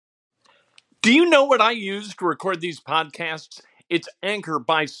Do you know what I use to record these podcasts? It's Anchor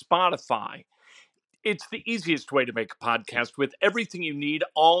by Spotify. It's the easiest way to make a podcast with everything you need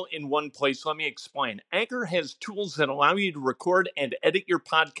all in one place. Let me explain. Anchor has tools that allow you to record and edit your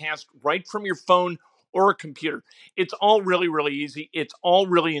podcast right from your phone or a computer. It's all really, really easy. It's all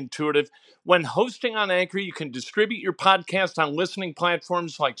really intuitive. When hosting on Anchor, you can distribute your podcast on listening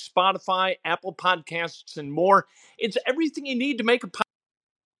platforms like Spotify, Apple Podcasts, and more. It's everything you need to make a podcast.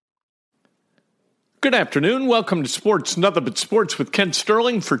 Good afternoon. Welcome to Sports Nothing But Sports with Kent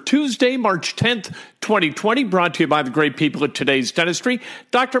Sterling for Tuesday, March 10th, 2020, brought to you by the great people at Today's Dentistry.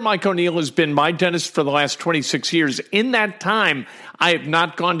 Dr. Mike O'Neill has been my dentist for the last 26 years. In that time, I have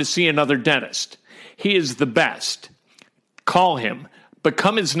not gone to see another dentist. He is the best. Call him.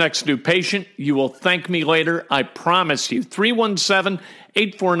 Become his next new patient. You will thank me later. I promise you.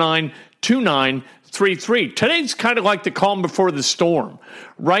 317-849-2933. Today's kind of like the calm before the storm,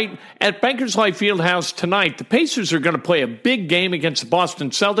 right? At Bankers Life Fieldhouse tonight, the Pacers are going to play a big game against the Boston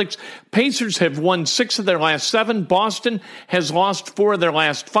Celtics. Pacers have won 6 of their last 7. Boston has lost 4 of their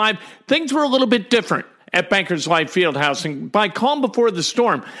last 5. Things were a little bit different at Bankers Life Fieldhouse. And by calm before the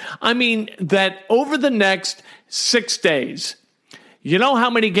storm, I mean that over the next 6 days, you know how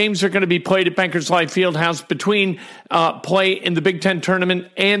many games are going to be played at Bankers Life Fieldhouse between play in the Big Ten tournament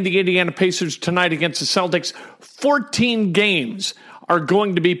and the Indiana Pacers tonight against the Celtics? 14 games are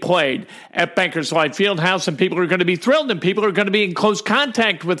going to be played at Bankers Life Fieldhouse, and people are going to be thrilled, and people are going to be in close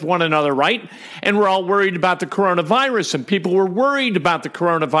contact with one another, right? And we're all worried about the coronavirus, and people were worried about the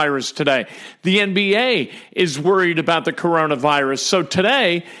coronavirus today. The NBA is worried about the coronavirus. So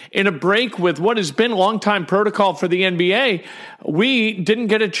today, in a break with what has been long-time protocol for the NBA, we didn't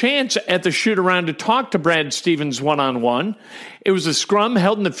get a chance at the shoot-around to talk to Brad Stevens one-on-one. It was a scrum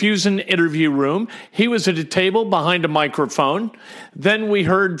held in the Fusion interview room. He was at a table behind a microphone. Then we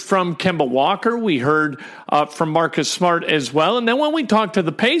heard from Kemba Walker. We heard from Marcus Smart as well. And then when we talked to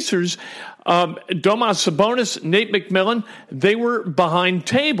the Pacers, Domas Sabonis, Nate McMillan, they were behind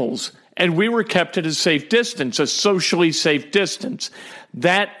tables. And we were kept at a safe distance, a socially safe distance.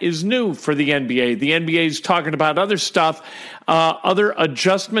 That is new for the NBA. The NBA is talking about other stuff, other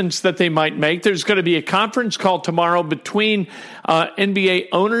adjustments that they might make. There's going to be a conference call tomorrow between NBA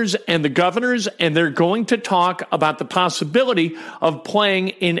owners and the governors, and they're going to talk about the possibility of playing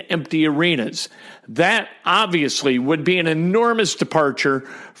in empty arenas. That obviously would be an enormous departure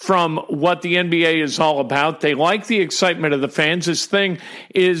from what the NBA is all about. They like the excitement of the fans. This thing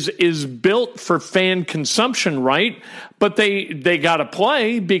is built for fan consumption, right? But they got to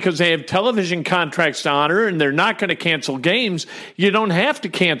play because they have television contracts to honor, and they're not going to cancel games. You don't have to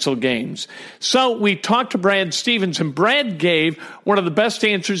cancel games. So we talked to Brad Stevens, and Brad gave one of the best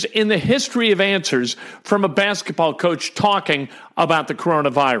answers in the history of answers from a basketball coach talking about the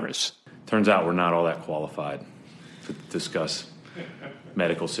coronavirus. Turns out we're not all that qualified to discuss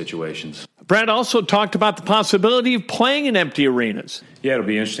medical situations. Brad also talked about the possibility of playing in empty arenas. Yeah, it'll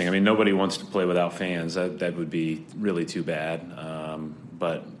be interesting. I mean, nobody wants to play without fans. That would be really too bad.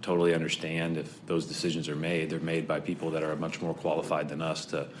 But totally understand if those decisions are made. They're made by people that are much more qualified than us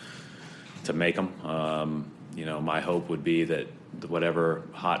to make them. My hope would be that whatever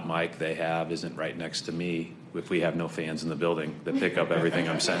hot mic they have isn't right next to me if we have no fans in the building that pick up everything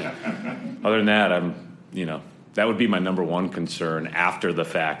I'm saying. Other than that, that would be my number one concern after the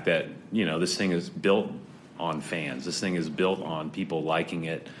fact that, this thing is built on fans. This thing is built on people liking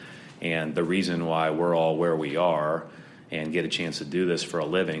it. And the reason why we're all where we are and get a chance to do this for a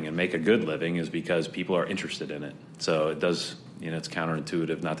living and make a good living is because people are interested in it. So it does, it's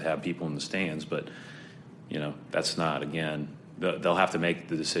counterintuitive not to have people in the stands, but, that's not, again, they'll have to make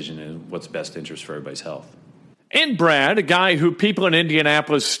the decision in what's best interest for everybody's health. And Brad, a guy who people in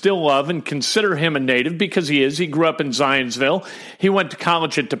Indianapolis still love and consider him a native because he is. He grew up in Zionsville. He went to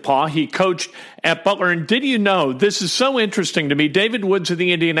college at DePauw. He coached at Butler. And did you know, this is so interesting to me, David Woods of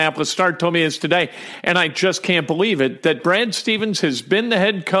the Indianapolis Star told me this today, and I just can't believe it, that Brad Stevens has been the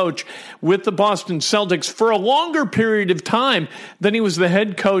head coach with the Boston Celtics for a longer period of time than he was the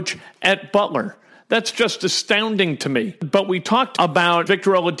head coach at Butler. That's just astounding to me. But we talked about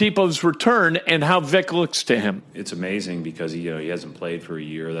Victor Oladipo's return and how Vic looks to him. It's amazing because he hasn't played for a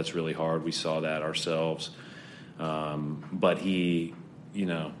year. That's really hard. We saw that ourselves. But he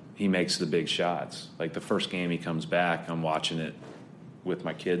makes the big shots. Like the first game he comes back, I'm watching it with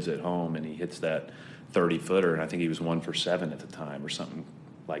my kids at home, and he hits that 30-footer, and I think he was 1 for 7 at the time or something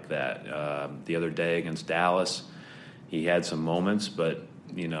like that. The other day against Dallas, he had some moments, but,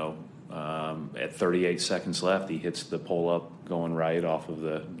 at 38 seconds left, he hits the pull-up going right off of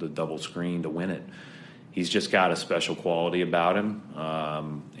the double screen to win it. he's just got a special quality about him.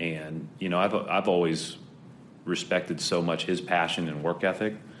 And, I've always respected so much his passion and work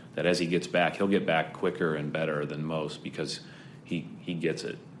ethic that as he gets back, he'll get back quicker and better than most because he gets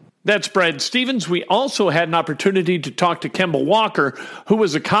it. That's Brad Stevens. We also had an opportunity to talk to Kemba Walker, who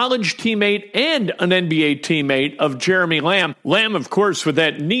was a college teammate and an NBA teammate of Jeremy Lamb. Lamb, of course, with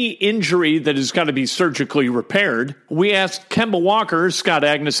that knee injury that has got to be surgically repaired. We asked Kemba Walker, Scott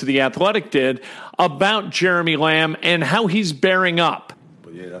Agnes of The Athletic did, about Jeremy Lamb and how he's bearing up.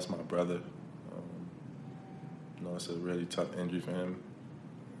 But yeah, that's my brother. It's a really tough injury for him.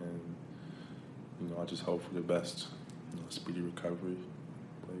 And, I just hope for the best, speedy recovery.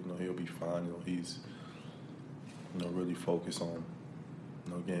 But, he'll be fine. He's, really focused on,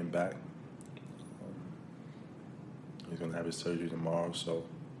 getting back. He's going to have his surgery tomorrow, so,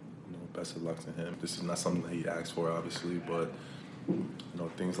 best of luck to him. This is not something that he asked for, obviously, but,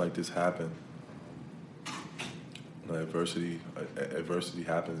 things like this happen. Adversity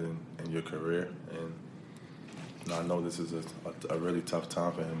happens in your career, and I know this is a really tough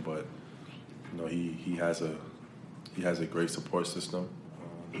time for him, but he has a great support system.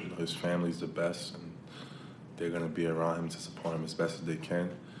 His family's the best, and they're going to be around him to support him as best as they can,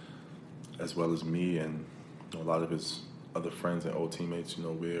 as well as me and a lot of his other friends and old teammates.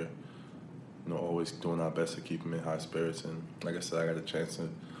 We're always doing our best to keep him in high spirits. And like I said, I got a chance to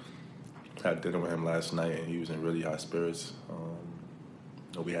have dinner with him last night, and he was in really high spirits.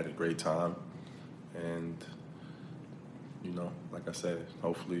 We had a great time, and like I said,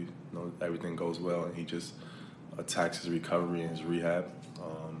 hopefully, everything goes well, and he just attacks his recovery and his rehab,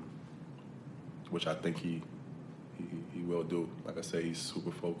 which I think he will do. Like I said, he's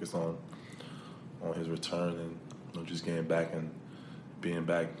super focused on his return and just getting back and being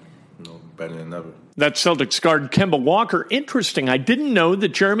back, better than ever. That's Celtics guard Kemba Walker. Interesting. I didn't know that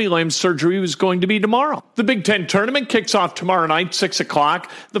Jeremy Lamb's surgery was going to be tomorrow. The Big Ten tournament kicks off tomorrow night, 6 o'clock.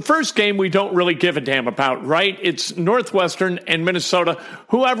 The first game we don't really give a damn about, right? It's Northwestern and Minnesota.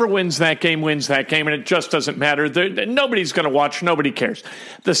 Whoever wins that game, and it just doesn't matter. Nobody's going to watch. Nobody cares.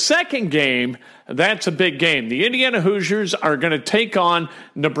 The second game, that's a big game. The Indiana Hoosiers are going to take on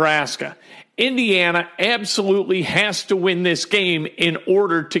Nebraska. Indiana absolutely has to win this game in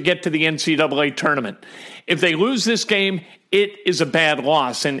order to get to the NCAA tournament. If they lose this game, it is a bad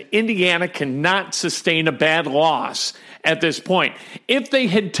loss, and Indiana cannot sustain a bad loss at this point. If they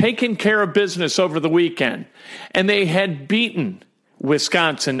had taken care of business over the weekend and they had beaten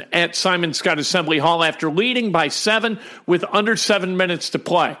Wisconsin at Simon Skjodt Assembly Hall after leading by 7 with under 7 minutes to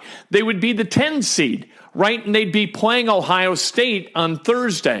play, they would be the 10 seed. Right, and they'd be playing Ohio State on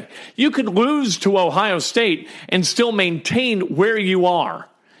Thursday. You could lose to Ohio State and still maintain where you are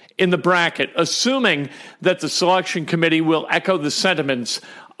in the bracket, assuming that the selection committee will echo the sentiments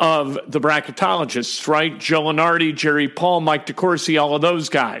of the bracketologists, right? Joe Lunardi, Jerry Paul, Mike DeCourcy, all of those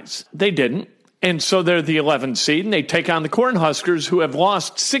guys. They didn't. And so they're the 11th seed, and they take on the Cornhuskers, who have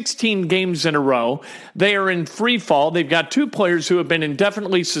lost 16 games in a row. They are in free fall. They've got 2 players who have been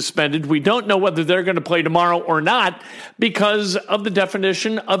indefinitely suspended. We don't know whether they're going to play tomorrow or not because of the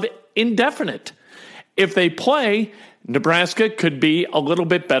definition of indefinite. If they play, Nebraska could be a little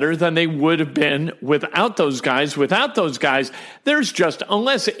bit better than they would have been without those guys. Without those guys, there's just,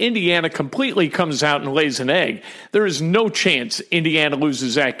 unless Indiana completely comes out and lays an egg, there is no chance Indiana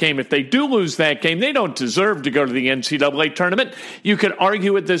loses that game. If they do lose that game, they don't deserve to go to the NCAA tournament. You could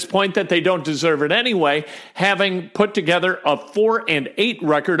argue at this point that they don't deserve it anyway, having put together a 4-8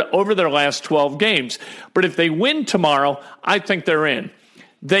 record over their last 12 games. But if they win tomorrow, I think they're in.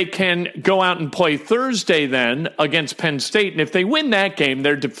 They can go out and play Thursday then against Penn State, and if they win that game,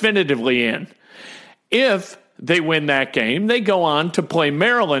 they're definitively in. If they win that game, they go on to play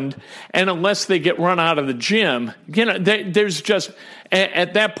Maryland, and unless they get run out of the gym, there's just,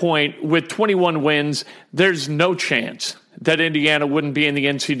 at that point, with 21 wins, there's no chance that Indiana wouldn't be in the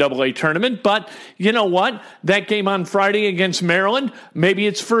NCAA tournament. But you know what? That game on Friday against Maryland, maybe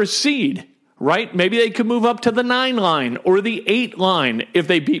it's for a seed. Right? Maybe they could move up to the 9 line or the 8 line if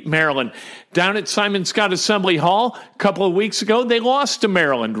they beat Maryland. Down at Simon Skjodt Assembly Hall a couple of weeks ago, they lost to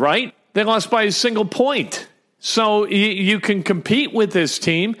Maryland, right? They lost by a single point. So you can compete with this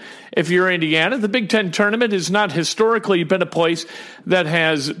team if you're Indiana. The Big Ten tournament has not historically been a place that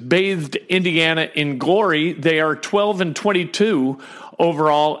has bathed Indiana in glory. They are 12-22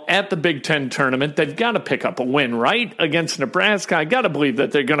 overall at the Big Ten tournament. They've got to pick up a win, right? Against Nebraska. I got to believe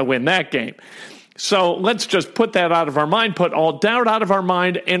that they're going to win that game. So let's just put that out of our mind, put all doubt out of our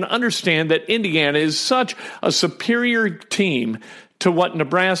mind, and understand that Indiana is such a superior team to what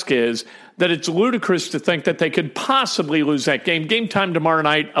Nebraska is that it's ludicrous to think that they could possibly lose that game. Game time tomorrow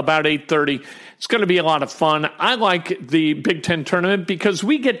night, about 8:30. It's going to be a lot of fun. I like the Big Ten tournament because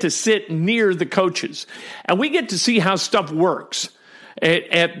we get to sit near the coaches and we get to see how stuff works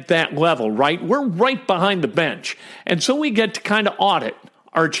at that level, right? We're right behind the bench. And so we get to kind of audit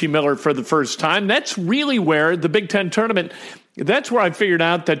Archie Miller for the first time. That's really where the Big Ten tournament, that's where I figured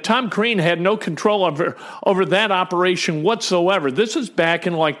out that Tom Crean had no control over that operation whatsoever. This was back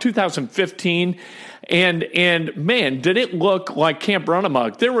in like 2015. And man, did it look like Camp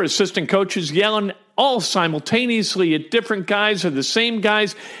Run-A-Mug. There were assistant coaches yelling all simultaneously at different guys or the same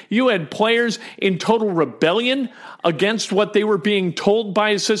guys. You had players in total rebellion against what they were being told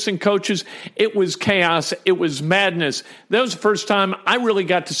by assistant coaches. It was chaos. It was madness. That was the first time I really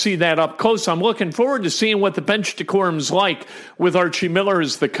got to see that up close. I'm looking forward to seeing what the bench decorum's like with Archie Miller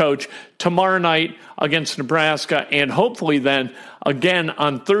as the coach tomorrow night against Nebraska, and hopefully then again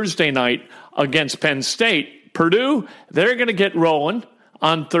on Thursday night against Penn State. Purdue, they're going to get rolling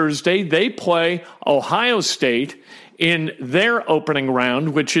on Thursday. They play Ohio State in their opening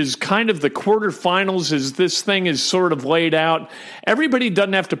round, which is kind of the quarterfinals as this thing is sort of laid out. Everybody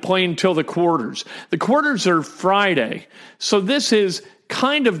doesn't have to play until the quarters. The quarters are Friday. So this is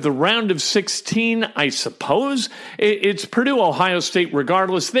kind of the round of 16, I suppose. It's Purdue, Ohio State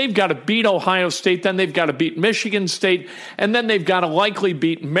regardless. They've got to beat Ohio State, then they've got to beat Michigan State, and then they've got to likely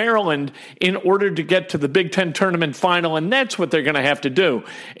beat Maryland in order to get to the Big Ten tournament final, and that's what they're going to have to do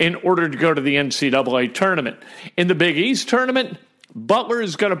in order to go to the NCAA tournament. In the Big East tournament, Butler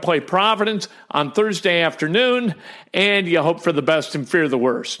is going to play Providence on Thursday afternoon, and you hope for the best and fear the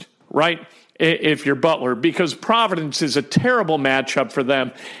worst, right? If you're Butler, because Providence is a terrible matchup for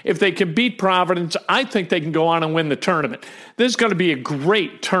them. If they can beat Providence, I think they can go on and win the tournament. This is going to be a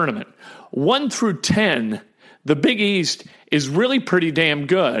great tournament. 1 through 10, the Big East is really pretty damn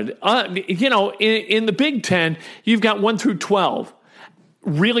good. In the Big Ten, you've got 1 through 12,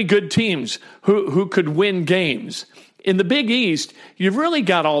 really good teams who could win games. In the Big East, you've really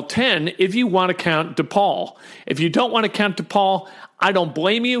got all 10 if you want to count DePaul. If you don't want to count DePaul, I don't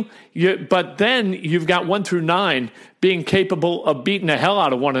blame you, but then you've got 1 through 9 being capable of beating the hell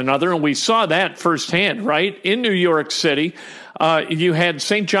out of one another, and we saw that firsthand, right? In New York City, you had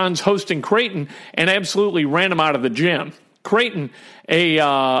St. John's hosting Creighton and absolutely ran them out of the gym. Creighton,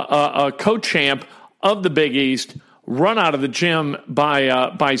 a co-champ of the Big East, run out of the gym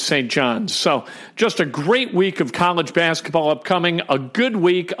by St. John's. So just a great week of college basketball upcoming, a good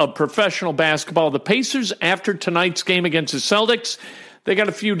week of professional basketball. The Pacers, after tonight's game against the Celtics, they got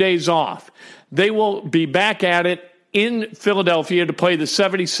a few days off. They will be back at it in Philadelphia to play the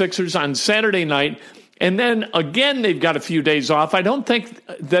 76ers on Saturday night. And then, again, they've got a few days off. I don't think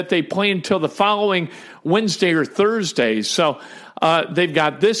that they play until the following Wednesday or Thursday. So they've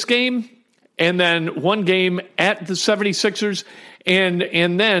got this game, and then one game at the 76ers,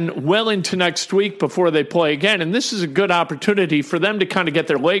 and then well into next week before they play again. And this is a good opportunity for them to kind of get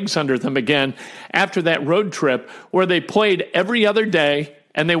their legs under them again after that road trip where they played every other day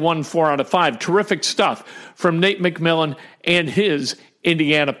and they won 4 out of 5. Terrific stuff from Nate McMillan and his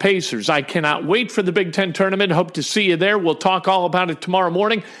Indiana Pacers. I cannot wait for the Big Ten tournament. Hope to see you there. We'll talk all about it tomorrow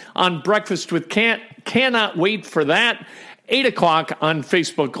morning on Breakfast with Kent. Cannot wait for that. 8 o'clock on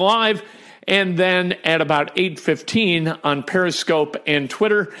Facebook Live. And then at about 8:15 on Periscope and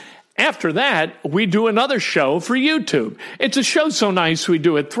Twitter. After that, we do another show for YouTube. It's a show so nice we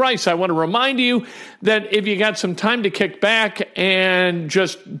do it thrice. I want to remind you that if you got some time to kick back and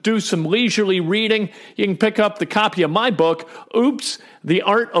just do some leisurely reading, you can pick up the copy of my book, Oops, The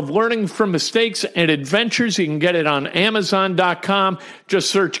Art of Learning from Mistakes and Adventures. You can get it on Amazon.com.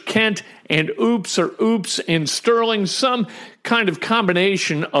 Just search Kent and Oops or Oops and Sterling, some kind of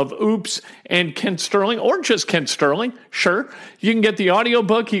combination of Oops and Kent Sterling, or just Kent Sterling. Sure. You can get the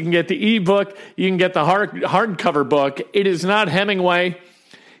audiobook, you can get the ebook, you can get the hardcover book. It is not Hemingway.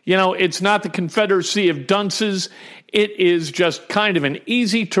 It's not the Confederacy of Dunces. It is just kind of an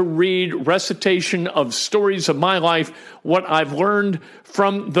easy-to-read recitation of stories of my life, what I've learned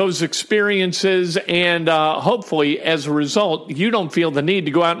from those experiences, and hopefully, as a result, you don't feel the need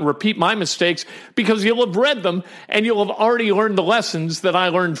to go out and repeat my mistakes because you'll have read them and you'll have already learned the lessons that I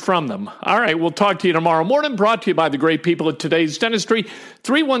learned from them. All right, we'll talk to you tomorrow morning, brought to you by the great people at Today's Dentistry,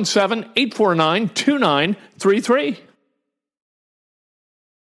 317-849-2933.